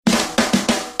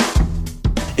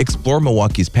Explore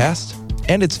Milwaukee's past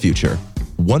and its future,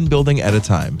 one building at a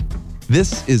time.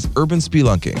 This is Urban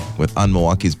Spelunking with On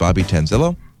Milwaukee's Bobby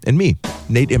Tanzillo and me,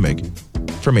 Nate Immig,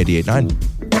 from 88.9.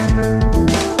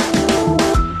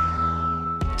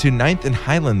 To 9th and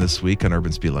Highland this week on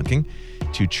Urban Spelunking,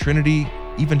 to Trinity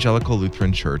Evangelical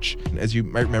Lutheran Church. As you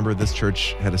might remember, this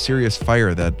church had a serious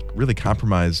fire that really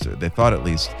compromised, they thought at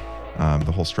least,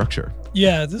 the whole structure.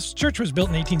 Yeah, this church was built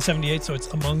in 1878, so it's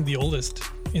among the oldest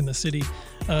in the city.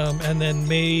 And then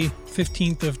May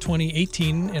 15th of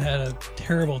 2018, it had a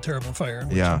terrible, terrible fire,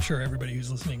 which I'm sure everybody who's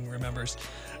listening remembers.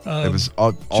 It was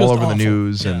all over the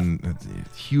news and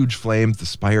huge flames. The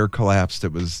spire collapsed.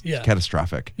 It was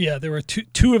catastrophic. Yeah, there were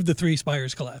two of the three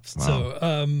spires collapsed. Wow.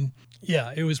 So,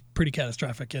 it was pretty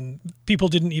catastrophic. And people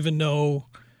didn't even know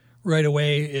right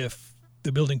away if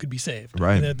the building could be saved.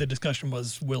 Right. And the discussion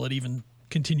was, will it even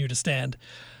continue to stand?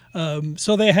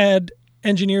 So they had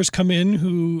engineers come in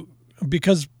who,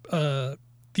 because the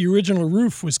original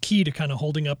roof was key to kind of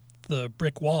holding up the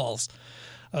brick walls,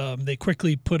 they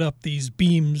quickly put up these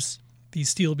beams, these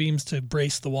steel beams to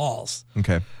brace the walls.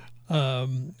 Okay.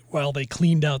 While they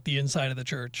cleaned out the inside of the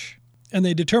church. And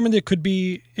they determined it could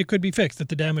be fixed, that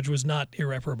the damage was not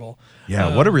irreparable.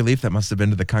 Yeah, what a relief that must have been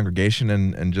to the congregation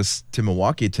and just to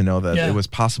Milwaukee to know that it was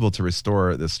possible to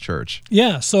restore this church.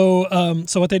 Yeah, so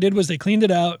what they did was they cleaned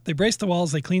it out. They braced the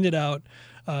walls. They cleaned it out.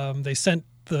 They sent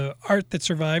the art that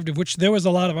survived, of which there was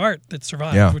a lot of art that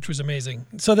survived, which was amazing.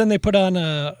 So then they put on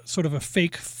a sort of a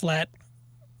fake flat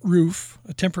roof,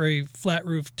 a temporary flat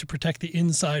roof to protect the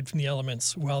inside from the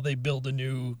elements while they build a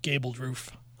new gabled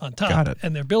roof on top. Got it.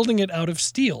 And they're building it out of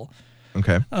steel.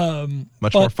 Okay.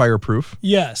 Much more fireproof.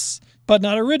 Yes, but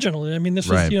not originally. I mean, this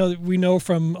was, Right. we know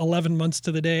from 11 months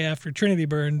to the day after Trinity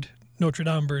burned, Notre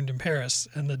Dame burned in Paris.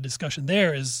 And the discussion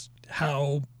there is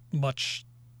how much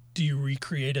do you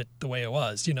recreate it the way it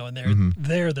was, and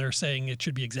they're saying it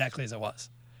should be exactly as it was.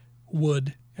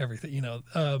 Wood, everything,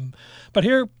 But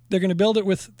here they're building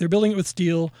it with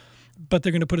steel, but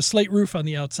they're going to put a slate roof on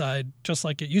the outside, just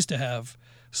like it used to have.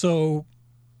 So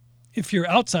if you're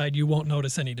outside, you won't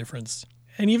notice any difference.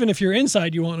 And even if you're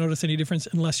inside, you won't notice any difference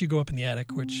unless you go up in the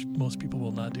attic, which most people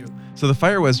will not do. So the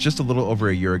fire was just a little over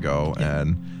a year ago,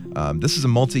 and this is a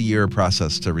multi-year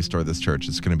process to restore this church.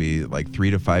 It's going to be like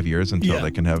 3 to 5 years until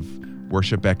they can have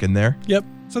worship back in there. Yep.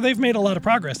 So they've made a lot of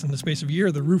progress in the space of a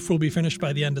year. The roof will be finished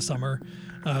by the end of summer.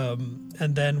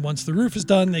 And then once the roof is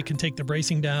done, they can take the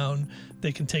bracing down.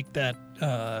 They can take that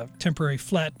temporary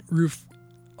flat roof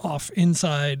off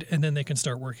inside, and then they can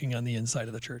start working on the inside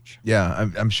of the church. Yeah,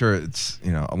 I'm sure it's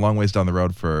a long ways down the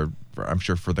road for I'm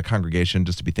sure for the congregation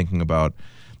just to be thinking about.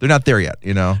 They're not there yet,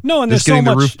 No, and just there's getting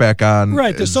so much, the roof back on.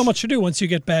 Right, there's so much to do. Once you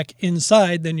get back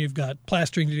inside, then you've got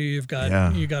plastering to do. You've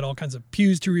got all kinds of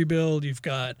pews to rebuild. You've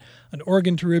got an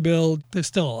organ to rebuild. There's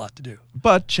still a lot to do.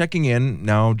 But checking in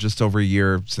now, just over a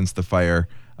year since the fire,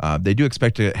 they do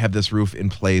expect to have this roof in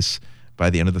place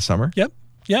by the end of the summer. Yep.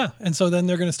 Yeah, and so then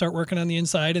they're going to start working on the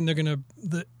inside, and they're going to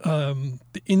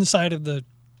the inside of the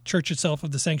church itself,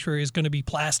 of the sanctuary, is going to be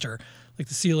plaster. Like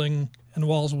the ceiling and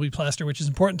walls will be plaster, which is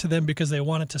important to them because they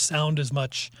want it to sound as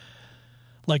much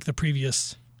like the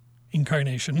previous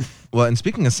incarnation. Well, and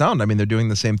speaking of sound, I mean, they're doing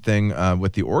the same thing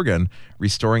with the organ,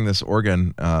 restoring this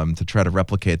organ to try to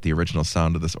replicate the original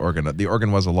sound of this organ. The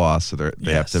organ was a loss, so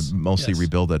they have to mostly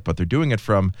rebuild it, but they're doing it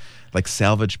from like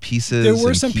salvage pieces. There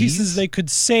were and some keys. pieces they could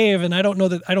save, and I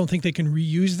don't think they can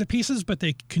reuse the pieces, but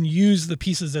they can use the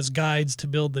pieces as guides to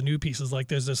build the new pieces. Like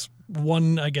there's this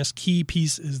one, I guess, key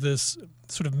piece is this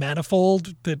sort of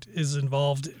manifold that is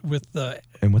involved with the...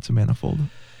 And what's a manifold?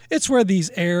 It's where these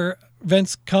air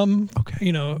vents come,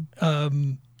 okay.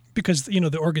 Because,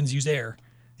 the organs use air.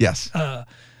 Yes.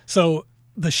 So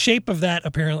the shape of that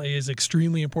apparently is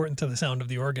extremely important to the sound of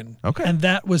the organ. Okay. And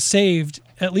that was saved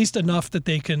at least enough that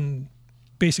they can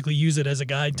basically use it as a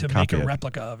guide to make a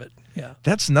replica of it. Yeah.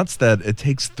 That's nuts that it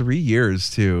takes 3 years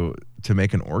to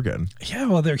make an organ. Yeah,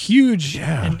 well, they're huge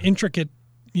and intricate.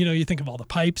 You think of all the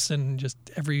pipes and just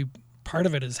every part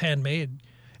of it is handmade.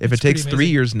 If it takes 3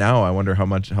 years now, I wonder how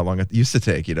long it used to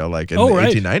take, like in the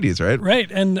 1890s, right?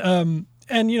 Right. And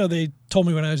they told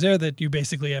me when I was there that you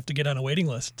basically have to get on a waiting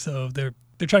list. So they're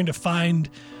trying to find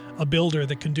a builder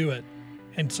that can do it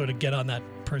and sort of get on that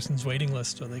person's waiting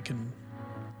list so they can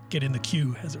get in the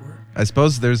queue, as it were. I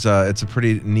suppose it's a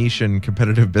pretty niche and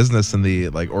competitive business in the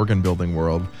organ building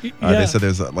world. They said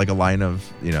there's a line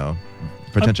of,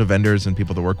 potential vendors and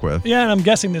people to work with. Yeah, and I'm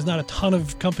guessing there's not a ton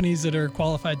of companies that are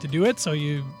qualified to do it, so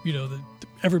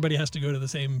everybody has to go to the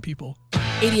same people.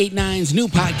 88.9's new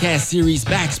podcast series,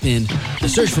 Backspin, the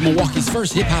search for Milwaukee's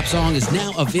first hip-hop song, is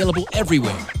now available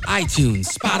everywhere.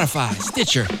 iTunes, Spotify,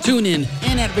 Stitcher, TuneIn,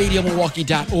 and at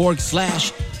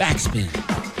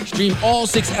radiomilwaukee.org/backspin. Stream all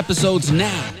 6 episodes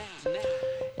now.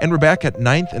 And we're back at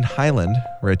 9th and Highland.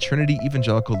 We're at Trinity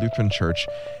Evangelical Lutheran Church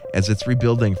as it's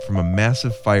rebuilding from a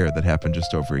massive fire that happened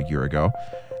just over a year ago.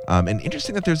 And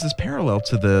interesting that there's this parallel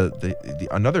to the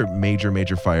another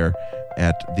major fire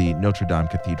at the Notre Dame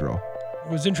Cathedral.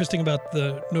 What was interesting about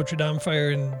the Notre Dame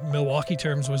fire in Milwaukee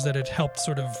terms was that it helped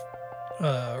sort of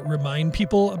remind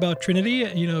people about Trinity.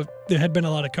 You know, there had been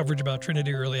a lot of coverage about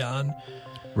Trinity early on.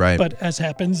 Right. But as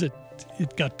happens, it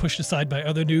got pushed aside by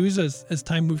other news as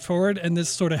time moved forward, and this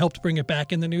sort of helped bring it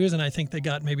back in the news, and I think they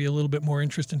got maybe a little bit more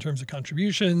interest in terms of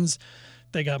contributions.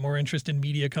 They got more interest in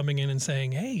media coming in and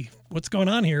saying, hey, what's going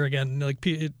on here again? Like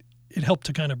it helped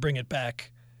to kind of bring it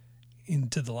back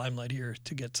into the limelight here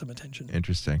to get some attention.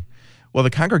 Interesting. Well, the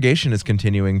congregation is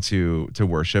continuing to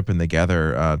worship, and they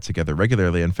gather together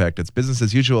regularly. In fact, it's business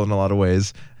as usual in a lot of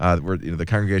ways. Where the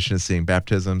congregation is seeing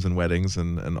baptisms and weddings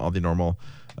and all the normal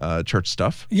church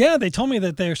stuff. Yeah, they told me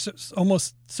that they're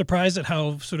almost surprised at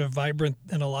how sort of vibrant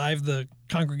and alive the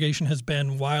congregation has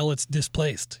been while it's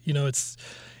displaced. You know, it's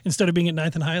instead of being at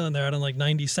 9th and Highland, they're out on like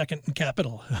 92nd and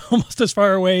Capitol, almost as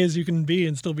far away as you can be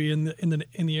and still be in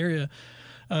the area.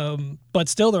 But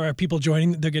still, there are people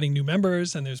joining. They're getting new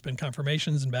members, and there's been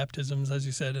confirmations and baptisms, as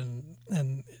you said,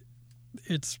 and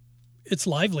it's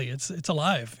lively. It's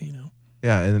alive, you know.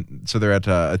 Yeah, and so they're at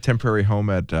a temporary home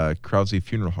at Krause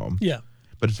Funeral Home. Yeah,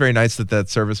 but it's very nice that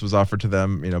service was offered to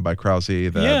them, by Krause.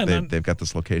 That they've got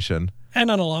this location, and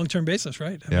on a long-term basis,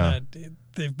 right? I mean,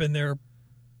 they've been there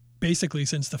basically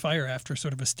since the fire. After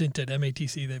sort of a stint at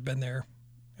MATC, they've been there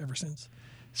ever since.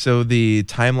 So the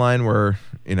timeline, we're,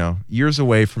 years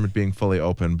away from it being fully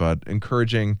open, but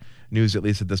encouraging news, at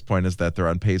least at this point, is that they're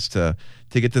on pace to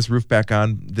get this roof back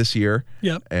on this year.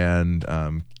 Yep. And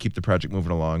keep the project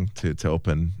moving along to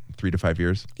open 3 to 5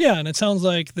 years. Yeah, and it sounds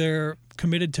like they're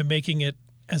committed to making it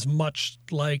as much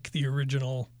like the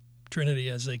original Trinity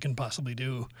as they can possibly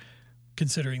do,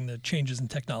 considering the changes in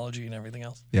technology and everything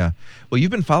else. Yeah. Well,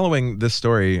 you've been following this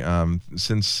story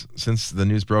since the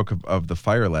news broke of the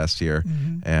fire last year,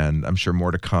 and I'm sure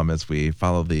more to come as we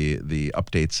follow the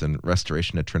updates and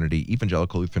restoration at Trinity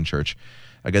Evangelical Lutheran Church.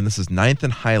 Again, this is 9th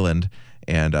and Highland,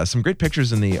 and some great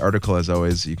pictures in the article, as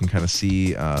always. You can kind of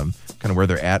see kind of where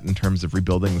they're at in terms of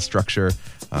rebuilding the structure.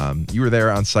 You were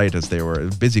there on site as they were a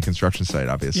busy construction site,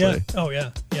 obviously. Yeah. Oh,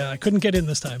 yeah. Yeah, I couldn't get in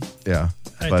this time. Yeah.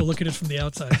 I had to look at it from the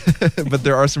outside. But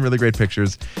there are some really great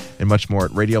pictures and much more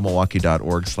at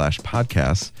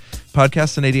radiomilwaukee.org/podcasts.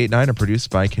 Podcasts on 88.9 are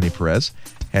produced by Kenny Perez.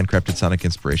 Handcrafted sonic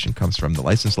inspiration comes from the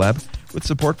License Lab with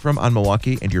support from On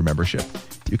Milwaukee and your membership.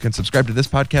 You can subscribe to this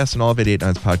podcast and all of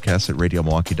 88.9's podcasts at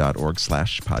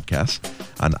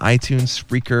radiomilwaukee.org/podcasts on iTunes,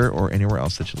 Spreaker, or anywhere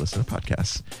else that you listen to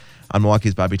podcasts. On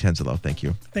Milwaukee's Bobby Tenzilo. Thank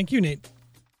you. Thank you, Nate.